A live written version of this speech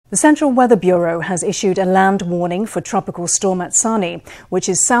The Central Weather Bureau has issued a land warning for Tropical Storm Atsani, which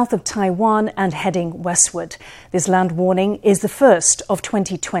is south of Taiwan and heading westward. This land warning is the first of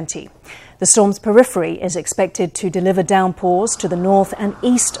 2020. The storm's periphery is expected to deliver downpours to the north and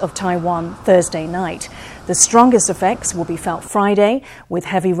east of Taiwan Thursday night. The strongest effects will be felt Friday, with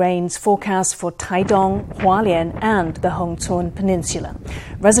heavy rains forecast for Taidong, Hualien and the Hongchun Peninsula.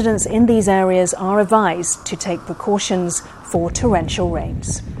 Residents in these areas are advised to take precautions for torrential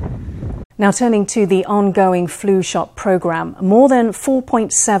rains. Now turning to the ongoing flu shot program, more than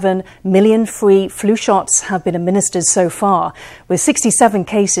 4.7 million free flu shots have been administered so far, with 67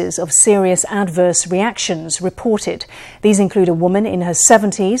 cases of serious adverse reactions reported. These include a woman in her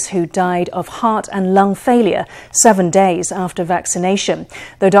 70s who died of heart and lung failure 7 days after vaccination,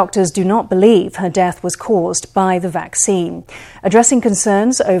 though doctors do not believe her death was caused by the vaccine. Addressing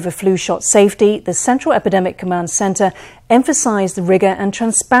concerns over flu shot safety, the Central Epidemic Command Center emphasized the rigor and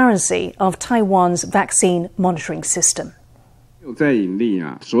transparency of Taiwan's vaccine monitoring system. We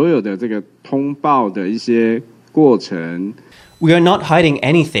are not hiding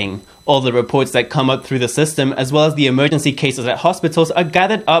anything. All the reports that come up through the system, as well as the emergency cases at hospitals, are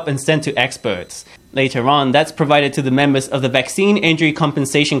gathered up and sent to experts. Later on, that's provided to the members of the Vaccine Injury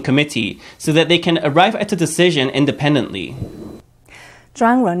Compensation Committee so that they can arrive at a decision independently.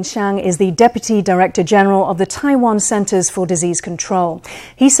 Zhang Renxiang is the Deputy Director General of the Taiwan Centers for Disease Control.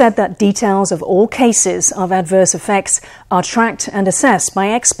 He said that details of all cases of adverse effects are tracked and assessed by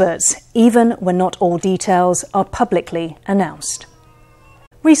experts, even when not all details are publicly announced.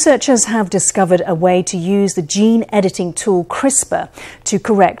 Researchers have discovered a way to use the gene editing tool CRISPR to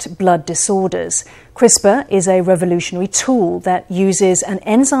correct blood disorders. CRISPR is a revolutionary tool that uses an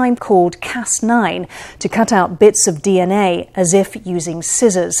enzyme called Cas9 to cut out bits of DNA as if using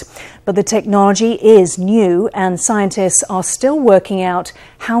scissors. But the technology is new and scientists are still working out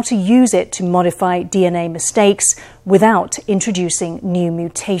how to use it to modify DNA mistakes without introducing new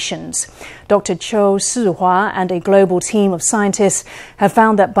mutations. Dr. Qiu Sihua and a global team of scientists have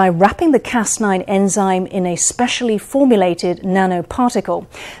found that by wrapping the Cas9 enzyme in a specially formulated nanoparticle,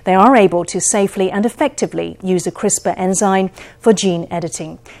 they are able to safely and effectively use the CRISPR enzyme for gene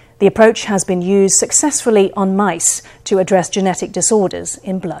editing. The approach has been used successfully on mice to address genetic disorders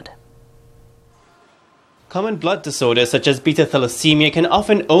in blood. Common blood disorders such as beta thalassemia can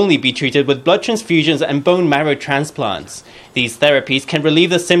often only be treated with blood transfusions and bone marrow transplants. These therapies can relieve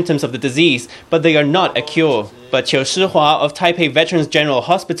the symptoms of the disease, but they are not a cure. But Qiu Shihua of Taipei Veterans General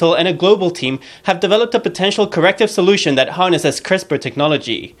Hospital and a global team have developed a potential corrective solution that harnesses CRISPR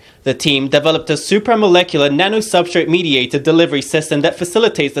technology. The team developed a supramolecular nanosubstrate mediated delivery system that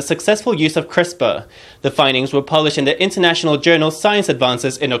facilitates the successful use of CRISPR. The findings were published in the international journal Science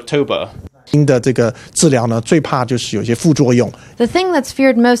Advances in October. The thing that's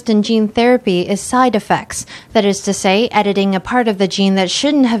feared most in gene therapy is side effects, that is to say, editing a part of the gene that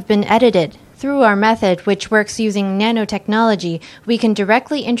shouldn't have been edited. Through our method, which works using nanotechnology, we can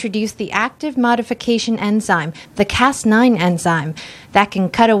directly introduce the active modification enzyme, the Cas9 enzyme, that can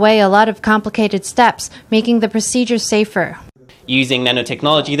cut away a lot of complicated steps, making the procedure safer. Using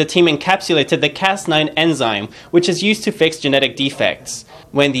nanotechnology, the team encapsulated the Cas9 enzyme, which is used to fix genetic defects.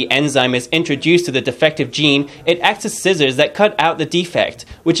 When the enzyme is introduced to the defective gene, it acts as scissors that cut out the defect,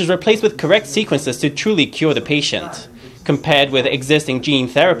 which is replaced with correct sequences to truly cure the patient. Compared with existing gene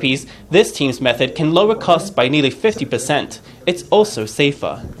therapies, this team's method can lower costs by nearly 50%. It's also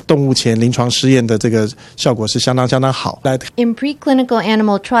safer. In preclinical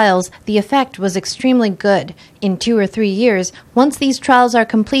animal trials, the effect was extremely good. In 2 or 3 years, once these trials are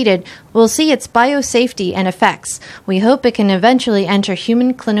completed, we'll see its biosafety and effects. We hope it can eventually enter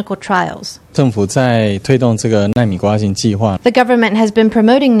human clinical trials. The government has been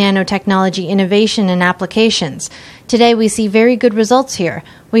promoting nanotechnology innovation and applications. Today we see very good results here.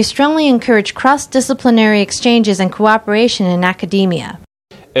 We strongly encourage cross-disciplinary exchanges and cooperation in academia.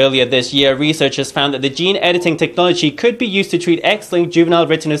 Earlier this year, researchers found that the gene editing technology could be used to treat X-linked juvenile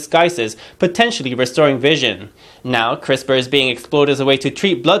retinoschisis, potentially restoring vision. Now, CRISPR is being explored as a way to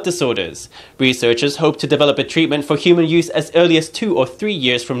treat blood disorders. Researchers hope to develop a treatment for human use as early as 2 or 3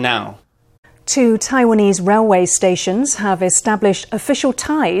 years from now. 2 Taiwanese railway stations have established official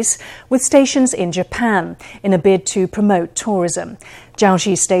ties with stations in Japan in a bid to promote tourism.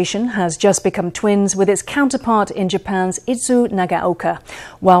 Jiaoxi Station has just become twins with its counterpart in Japan's Itsu Nagaoka,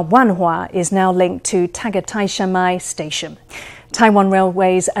 while Wanhua is now linked to Tagataishamai Station. Taiwan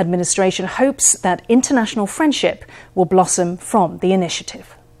Railways Administration hopes that international friendship will blossom from the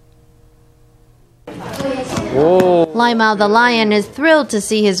initiative. Lai Mao the lion is thrilled to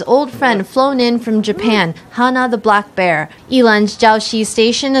see his old friend flown in from Japan, Hana the black bear. Yilan's Jiaoxi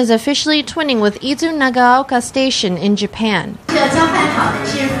station is officially twinning with Izu Nagaoka Station in Japan.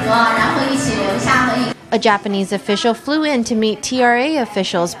 A Japanese official flew in to meet TRA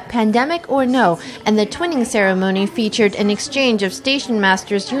officials, pandemic or no, and the twinning ceremony featured an exchange of station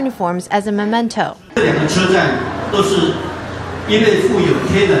masters' uniforms as a memento.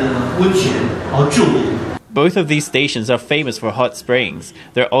 Both of these stations are famous for hot springs.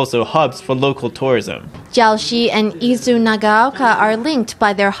 They're also hubs for local tourism. Jiaoxi and Izu Nagaoka are linked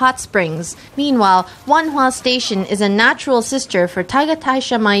by their hot springs. Meanwhile, Wanhua Station is a natural sister for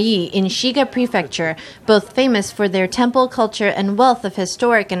Tagatai Mai in Shiga Prefecture, both famous for their temple culture and wealth of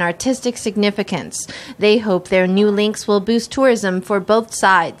historic and artistic significance. They hope their new links will boost tourism for both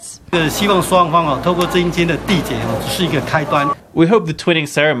sides. We hope the twinning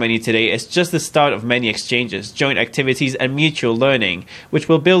ceremony today is just the start of many exchanges, joint activities and mutual learning, which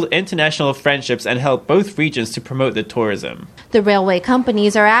will build international friendships and help both regions to promote the tourism. The railway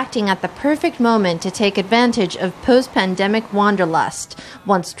companies are acting at the perfect moment to take advantage of post-pandemic wanderlust.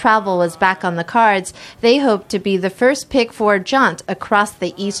 Once travel is back on the cards, they hope to be the first pick for a jaunt across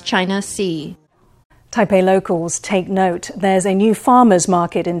the East China Sea. Taipei locals take note. There's a new farmers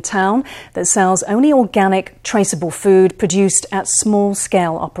market in town that sells only organic, traceable food produced at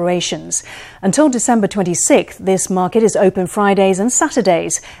small-scale operations. Until December 26th, this market is open Fridays and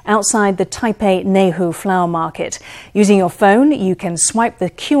Saturdays outside the Taipei Nehu Flower Market. Using your phone, you can swipe the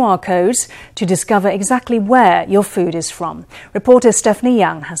QR codes to discover exactly where your food is from. Reporter Stephanie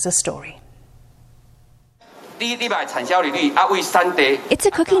Yang has the story. It's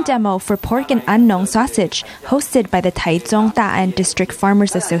a cooking demo for pork and unknown sausage, hosted by the Taichung Da'an District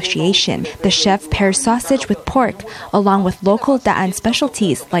Farmers Association. The chef pairs sausage with pork, along with local Da'an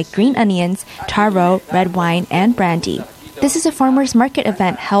specialties like green onions, taro, red wine, and brandy. This is a farmers market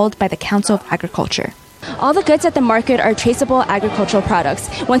event held by the Council of Agriculture. All the goods at the market are traceable agricultural products.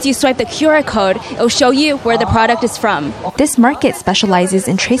 Once you swipe the QR code, it will show you where the product is from. This market specializes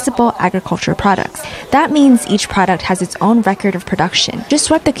in traceable agriculture products. That means each product has its own record of production. Just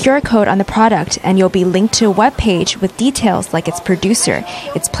swipe the QR code on the product and you'll be linked to a web page with details like its producer,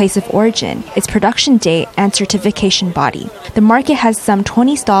 its place of origin, its production date, and certification body. The market has some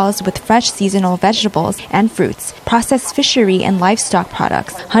 20 stalls with fresh seasonal vegetables and fruits, processed fishery and livestock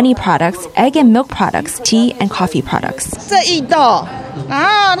products, honey products, egg and milk products, tea and coffee products.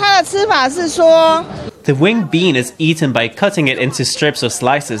 The winged bean is eaten by cutting it into strips or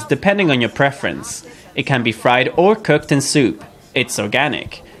slices depending on your preference. It can be fried or cooked in soup. It's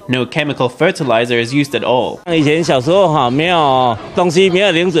organic. No chemical fertilizer is used at all. Back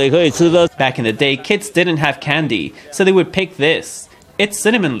in the day, kids didn't have candy, so they would pick this. It's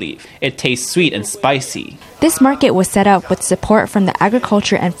cinnamon leaf. It tastes sweet and spicy. This market was set up with support from the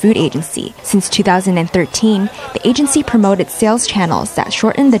Agriculture and Food Agency. Since 2013, the agency promoted sales channels that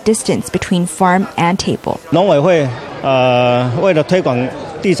shorten the distance between farm and table.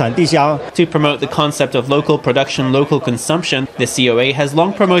 To promote the concept of local production, local consumption, the COA has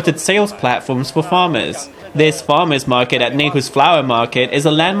long promoted sales platforms for farmers. This farmers market at Nehu's Flower Market is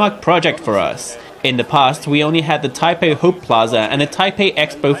a landmark project for us. In the past, we only had the Taipei Hope Plaza and the Taipei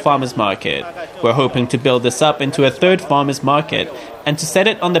Expo Farmers Market. We're hoping to build this up into a third farmers market and to set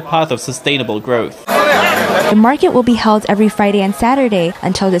it on the path of sustainable growth. The market will be held every Friday and Saturday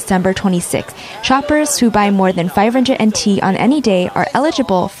until December 26th. Shoppers who buy more than 500 NT on any day are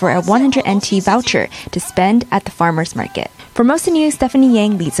eligible for a 100 NT voucher to spend at the farmers market. For Mosa News, Stephanie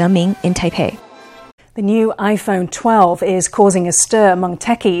Yang, Li Zeming in Taipei. The new iPhone 12 is causing a stir among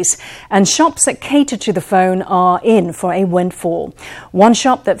techies, and shops that cater to the phone are in for a windfall. One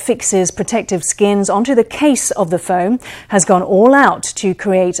shop that fixes protective skins onto the case of the phone has gone all out to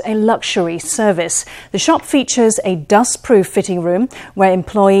create a luxury service. The shop features a dust-proof fitting room where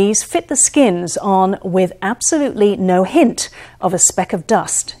employees fit the skins on with absolutely no hint of a speck of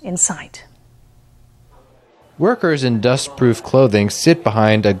dust inside. Workers in dust-proof clothing sit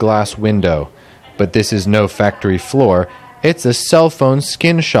behind a glass window. But this is no factory floor, it's a cell phone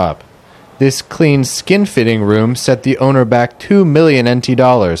skin shop. This clean skin fitting room set the owner back 2 million NT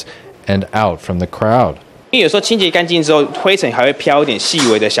dollars and out from the crowd. Sometimes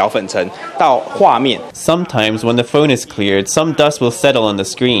when the phone is cleared, some dust will settle on the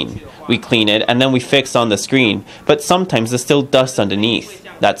screen. We clean it and then we fix on the screen, but sometimes there's still dust underneath.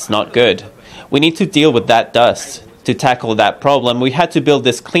 That's not good. We need to deal with that dust. To tackle that problem, we had to build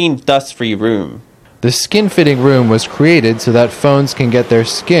this clean, dust-free room. The skin-fitting room was created so that phones can get their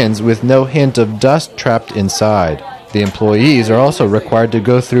skins with no hint of dust trapped inside. The employees are also required to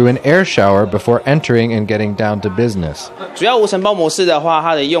go through an air shower before entering and getting down to business. 主要无尘包模式的话，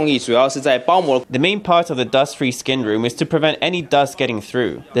它的用意主要是在包膜。 The main part of the dust-free skin room is to prevent any dust getting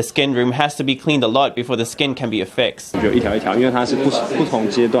through. The skin room has to be cleaned a lot before the skin can be affixed. 就一条一条，因为它是不同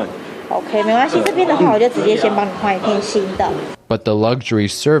阶段。 OK， 没关系，这边的话我就直接先帮你换一片新的。 But the luxury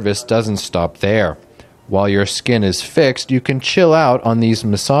service doesn't stop there. While your skin is fixed, you can chill out on these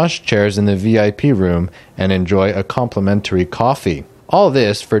massage chairs in the VIP room and enjoy a complimentary coffee. All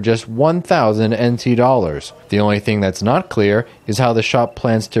this for just 1,000 NT dollars. The only thing that's not clear is how the shop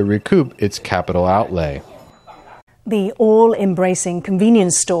plans to recoup its capital outlay. The all-embracing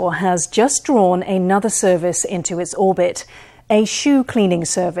convenience store has just drawn another service into its orbit. A shoe cleaning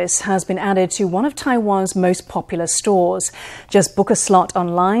service has been added to one of Taiwan's most popular stores. Just book a slot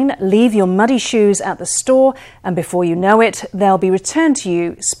online, leave your muddy shoes at the store, and before you know it, they'll be returned to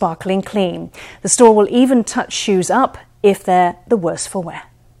you sparkling clean. The store will even touch shoes up if they're the worse for wear.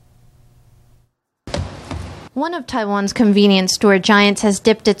 One of Taiwan's convenience store giants has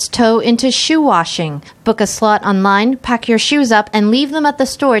dipped its toe into shoe washing. Book a slot online, pack your shoes up, and leave them at the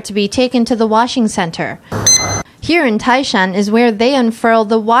store to be taken to the washing center. Here in Taishan is where they unfurl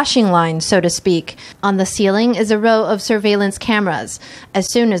the washing line, so to speak. On the ceiling is a row of surveillance cameras. As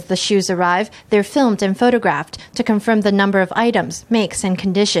soon as the shoes arrive, they're filmed and photographed to confirm the number of items, makes, and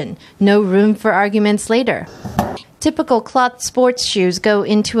condition. No room for arguments later. Typical cloth sports shoes go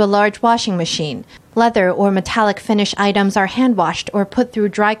into a large washing machine. Leather or metallic finish items are hand-washed or put through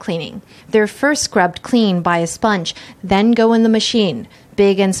dry cleaning. They're first scrubbed clean by a sponge, then go in the machine.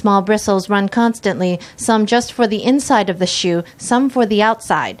 Big and small bristles run constantly, some just for the inside of the shoe, some for the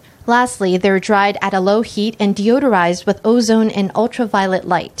outside. Lastly, they're dried at a low heat and deodorized with ozone and ultraviolet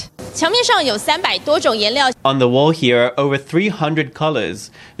light. 墙面上有300多种颜料。 On the wall here are over 300 colors.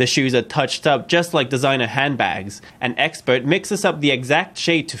 The shoes are touched up just like designer handbags. An expert mixes up the exact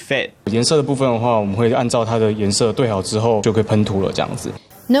shade to fit. 颜色的部分的话，我们会按照它的颜色对好之后，就可以喷涂了，这样子。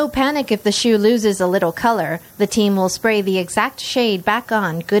 No panic if the shoe loses a little color. The team will spray the exact shade back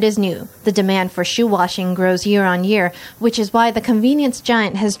on, good as new. The demand for shoe washing grows year on year, which is why the convenience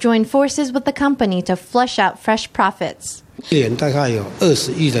giant has joined forces with the company to flush out fresh profits. 一年大概有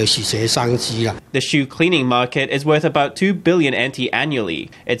20亿的洗鞋商机啦。 The shoe cleaning market is worth about 2 billion NT annually.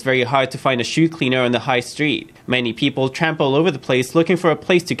 It's very hard to find a shoe cleaner on the high street. Many people tramp all over the place looking for a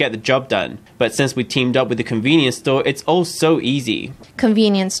place to get the job done. But since we teamed up with the convenience store, it's all so easy.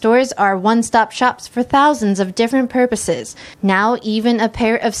 Convenience stores are one-stop shops for thousands of different purposes. Now, even a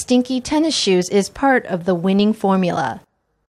pair of stinky tennis shoes is part of the winning formula.